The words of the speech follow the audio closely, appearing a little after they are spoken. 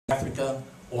Africa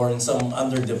or in some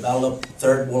underdeveloped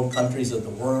third world countries of the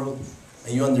world,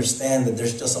 and you understand that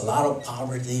there's just a lot of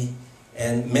poverty,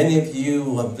 and many of you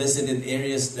who have visited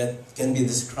areas that can be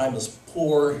described as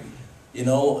poor, you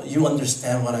know, you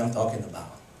understand what I'm talking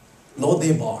about.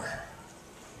 Lodebar.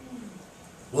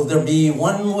 Will there be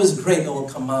one who is great that will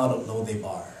come out of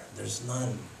Lodebar? There's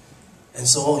none. And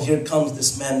so here comes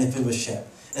this man Mephibosheth.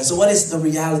 And so what is the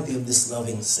reality of this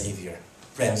loving Savior?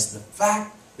 Friends, the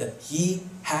fact that He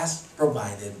has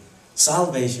provided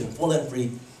salvation full and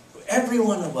free for every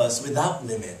one of us without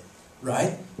limit,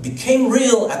 right? Became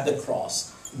real at the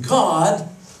cross. God,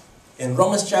 in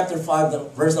Romans chapter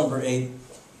 5, verse number 8,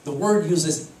 the word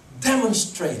uses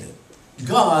demonstrated.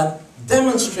 God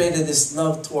demonstrated His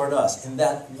love toward us in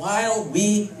that while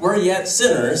we were yet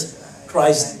sinners,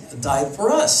 Christ died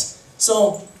for us.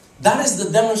 So that is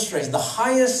the demonstration, the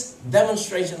highest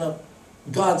demonstration of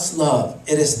God's love.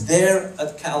 It is there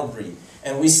at Calvary.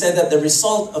 And we said that the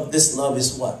result of this love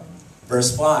is what?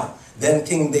 Verse 5. Then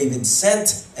King David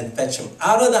sent and fetched him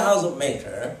out of the house of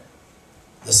Machir,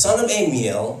 the son of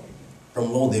Amiel, from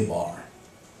Lodebar.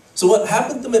 So what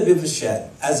happened to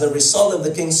Mephibosheth as a result of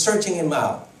the king searching him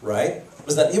out, right,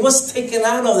 was that he was taken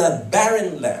out of that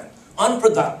barren land,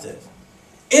 unproductive,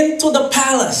 into the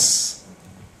palace.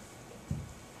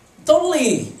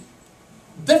 Totally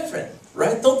different,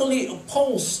 right? Totally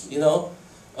opposed, you know,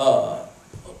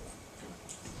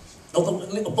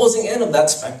 totally opposing end of that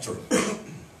spectrum.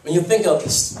 When you think of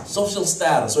social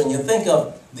status, when you think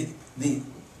of the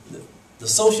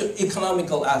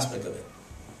socio-economical aspect of it,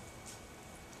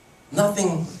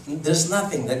 there's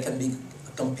nothing that can be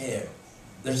compared.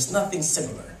 There's nothing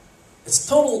similar. It's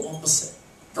total opposite.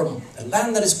 From a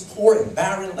land that is poor and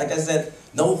barren, like I said,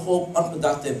 no hope,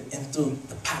 unproductive, into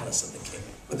the palace of the king.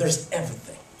 But there's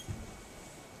everything.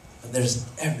 But there's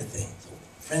everything. So,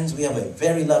 friends, we have a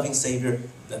very loving Savior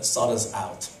that sought us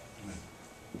out.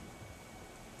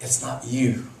 It's not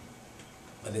you,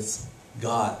 but it's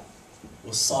God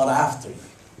who sought after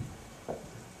you.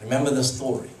 Remember the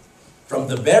story. From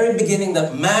the very beginning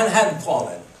that man had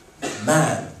fallen,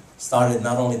 man started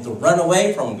not only to run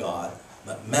away from God,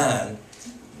 but man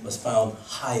was found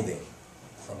hiding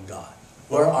from God.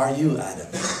 Where are you,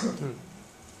 Adam?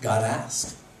 God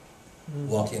asked.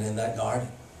 Walking in that garden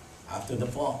after the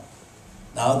fall.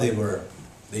 Now they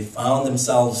found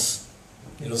themselves,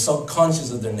 you know,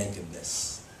 subconscious of their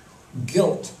nakedness.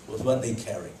 Guilt was what they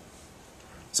carried.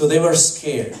 So they were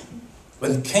scared.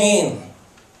 When Cain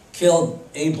killed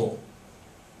Abel,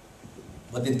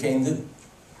 what did Cain do?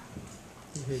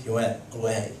 He went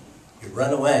away. He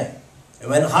ran away. He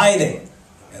went hiding.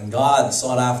 And God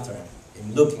sought after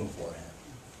him, looking for him.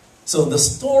 So the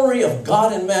story of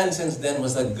God and man since then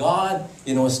was that God,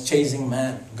 you know, was chasing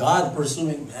man. God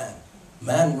pursuing man.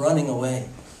 Man running away.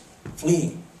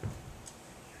 Fleeing.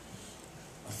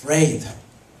 Afraid.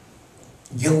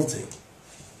 Guilty.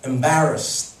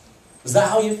 Embarrassed. Is that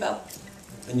how you felt?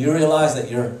 When you realize that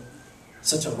you're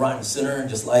such a rotten sinner,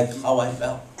 just like how I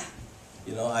felt.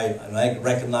 You know, I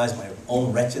recognize my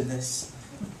own wretchedness.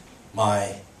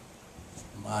 My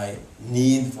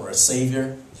need for a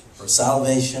Savior, for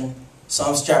salvation.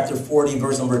 Psalms chapter 40,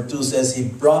 verse number 2 says, He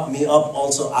brought me up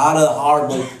also out of the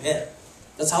horrible pit.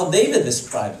 That's how David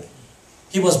described it.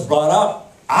 He was brought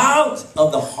up out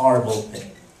of the horrible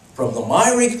pit, from the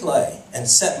miry clay, and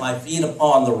set my feet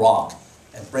upon the rock.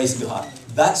 And praise God.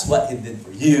 That's what He did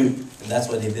for you, and that's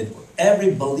what He did for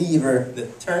every believer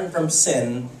that turned from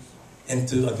sin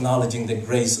into acknowledging the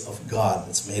grace of God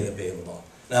that's made available.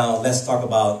 Now, let's talk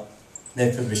about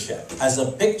Mephibosheth as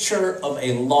a picture of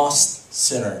a lost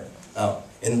sinner. Now,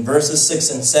 in verses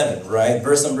 6 and 7, right?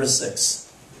 Verse number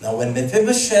 6. Now, when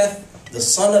Mephibosheth, the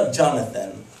son of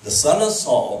Jonathan, the son of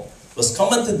Saul, was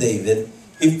come unto David,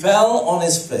 he fell on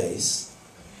his face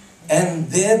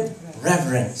and did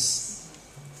reverence.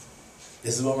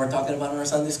 This is what we're talking about in our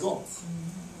Sunday school.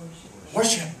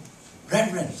 Worship.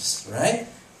 Reverence, right?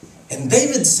 And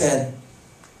David said,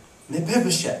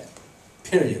 Mephibosheth,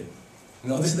 period. You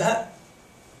notice that?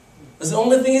 That's the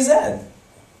only thing he said.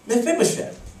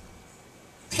 Mephibosheth.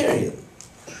 Period.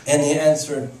 And he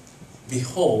answered,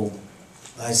 Behold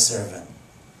thy servant.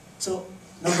 So,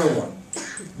 number one,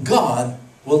 God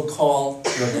will call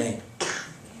your name.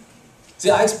 See,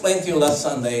 I explained to you last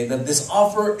Sunday that this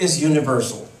offer is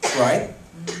universal, right?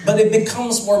 But it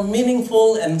becomes more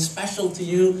meaningful and special to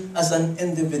you as an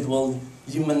individual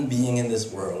human being in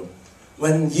this world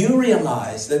when you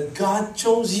realize that God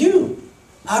chose you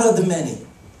out of the many.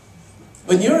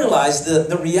 When you realize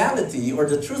the reality or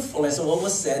the truthfulness of what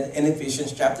was said in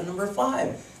Ephesians chapter number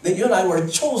 5, that you and I were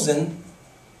chosen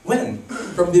when?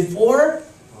 From before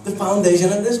the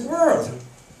foundation of this world.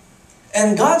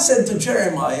 And God said to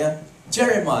Jeremiah,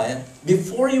 Jeremiah,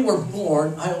 before you were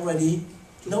born, I already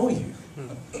know you.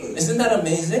 Isn't that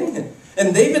amazing?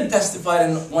 And David testified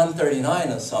in 139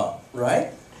 a song,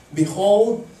 right?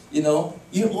 Behold, you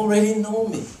already know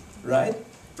me, right?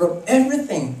 From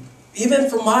everything, even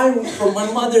from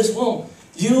my mother's womb,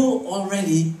 you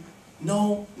already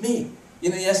know me.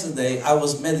 Yesterday I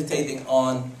was meditating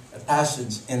on a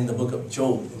passage in the book of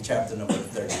Job in chapter number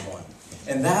 31.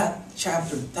 And that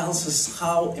chapter tells us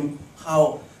how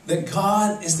that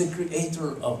God is the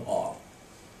creator of all.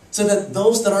 So that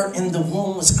those that are in the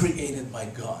womb was created by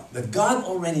God. That God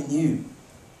already knew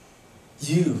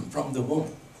you from the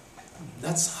womb.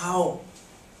 That's how,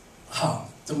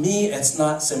 to me it's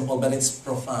not simple, but it's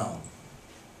profound.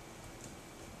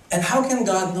 And how can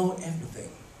God know everything?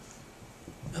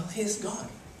 Well, He is God.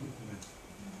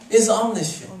 He is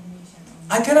omniscient.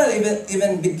 I cannot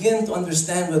even begin to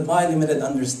understand with my limited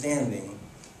understanding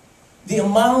the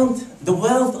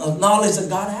wealth of knowledge that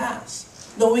God has.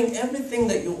 Knowing everything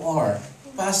that you are,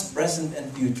 past, present, and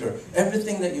future.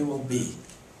 Everything that you will be.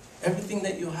 Everything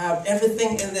that you have.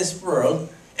 Everything in this world.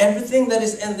 Everything that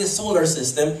is in this solar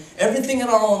system. Everything in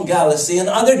our own galaxy and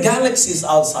other galaxies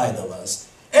outside of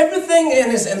us. Everything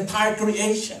in His entire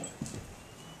creation.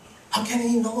 How can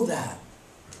He know that?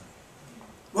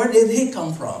 Where did He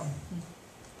come from?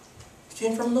 He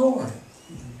came from nowhere.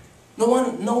 No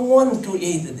one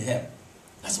created Him.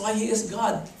 That's why He is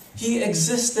God. He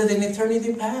existed in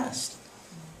eternity past.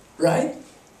 Right?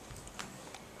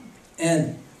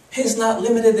 And He's not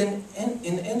limited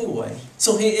in any way.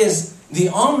 So He is the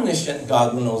omniscient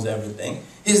God who knows everything.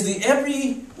 He's the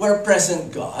everywhere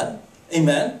present God.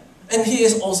 Amen? And He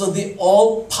is also the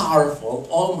all-powerful,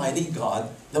 almighty God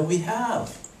that we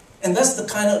have. And that's the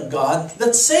kind of God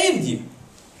that saved you.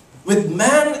 With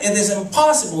man, it is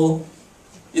impossible,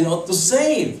 to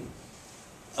save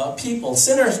people,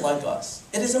 sinners like us.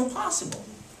 It is impossible.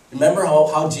 Remember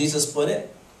how Jesus put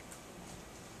it?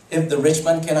 If the rich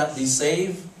man cannot be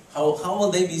saved, how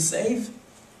will they be saved?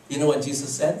 You know what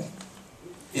Jesus said?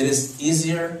 It is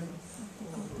easier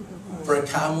for a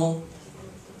camel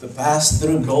to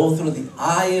go through the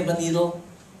eye of a needle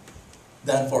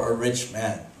than for a rich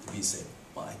man to be saved.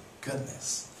 My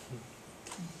goodness.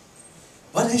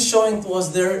 What He's showing to us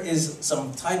there is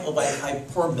some type of a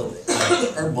hyperbole,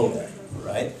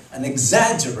 right? An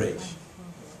exaggeration.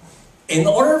 In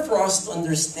order for us to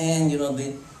understand,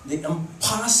 the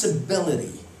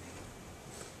impossibility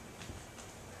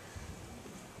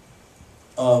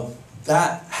of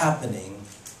that happening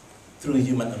through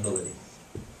human ability.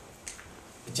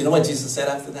 But you know what Jesus said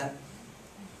after that?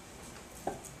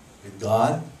 With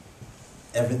God,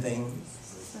 everything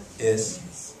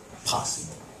is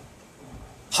possible.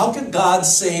 How could God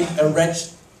save a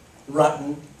wretched,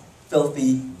 rotten,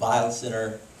 filthy, vile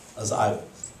sinner as I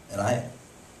was and I am?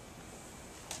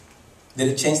 Did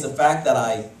it change the fact that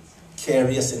I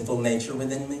carry a sinful nature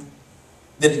within me?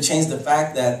 Did it change the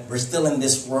fact that we're still in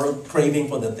this world craving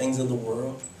for the things of the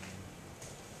world?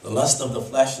 The lust of the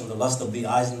flesh and the lust of the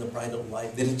eyes and the pride of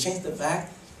life. Did it change the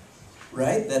fact,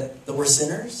 right, that we're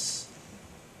sinners?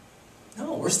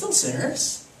 No, we're still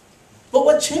sinners. But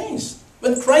what changed?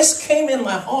 When Christ came in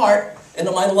my heart,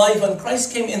 into my life, when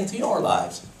Christ came into your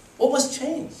lives, what was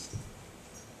changed?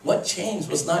 What changed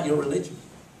was not your religion.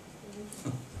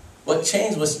 What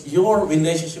changed was your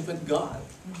relationship with God.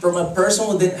 From a person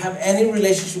who didn't have any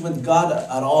relationship with God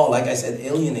at all, like I said,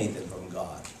 alienated from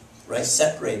God, right?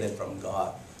 Separated from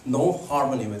God. No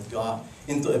harmony with God.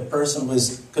 Into a person who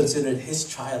is considered His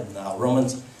child now.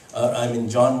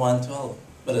 John 1:12.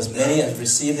 But as many as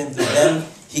received Him, to them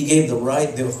He gave the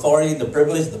right, the authority, the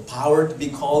privilege, the power to be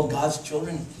called God's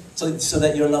children. So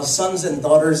that you're now sons and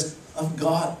daughters of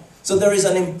God. So there is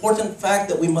an important fact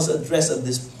that we must address at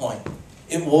this point.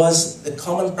 It was the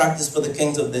common practice for the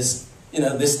kings of this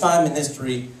time in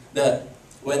history, that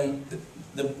when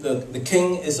the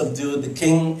king is subdued, the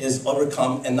king is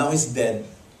overcome, and now he's dead,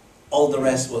 all the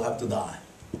rest will have to die.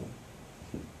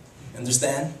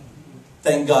 Understand?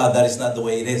 Thank God that is not the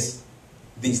way it is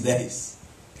these days.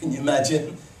 Can you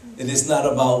imagine? It is not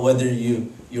about whether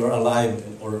you're alive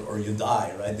or you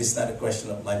die, right? This is not a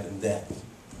question of life and death.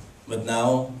 But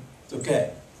now, it's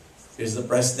okay. Here's the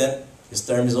president. His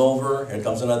term is over. Here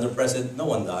comes another president. No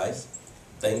one dies.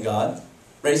 Thank God.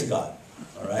 Praise God.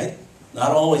 All right?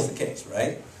 Not always the case,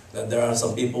 right? That there are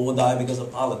some people who die because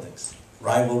of politics,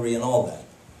 rivalry, and all that.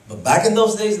 But back in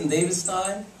those days, in David's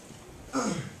time,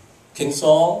 King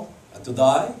Saul had to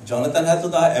die. Jonathan had to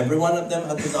die. Every one of them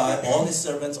had to die. All his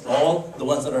servants, all the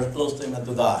ones that are close to him had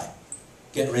to die.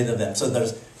 Get rid of them. So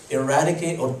there's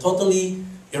eradicate or totally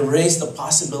erase the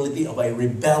possibility of a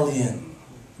rebellion.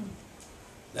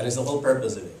 That is the whole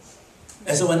purpose of it.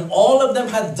 And so when all of them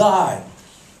had died,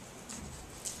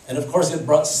 and of course it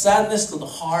brought sadness to the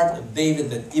heart of David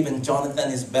that even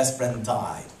Jonathan, his best friend,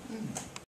 died.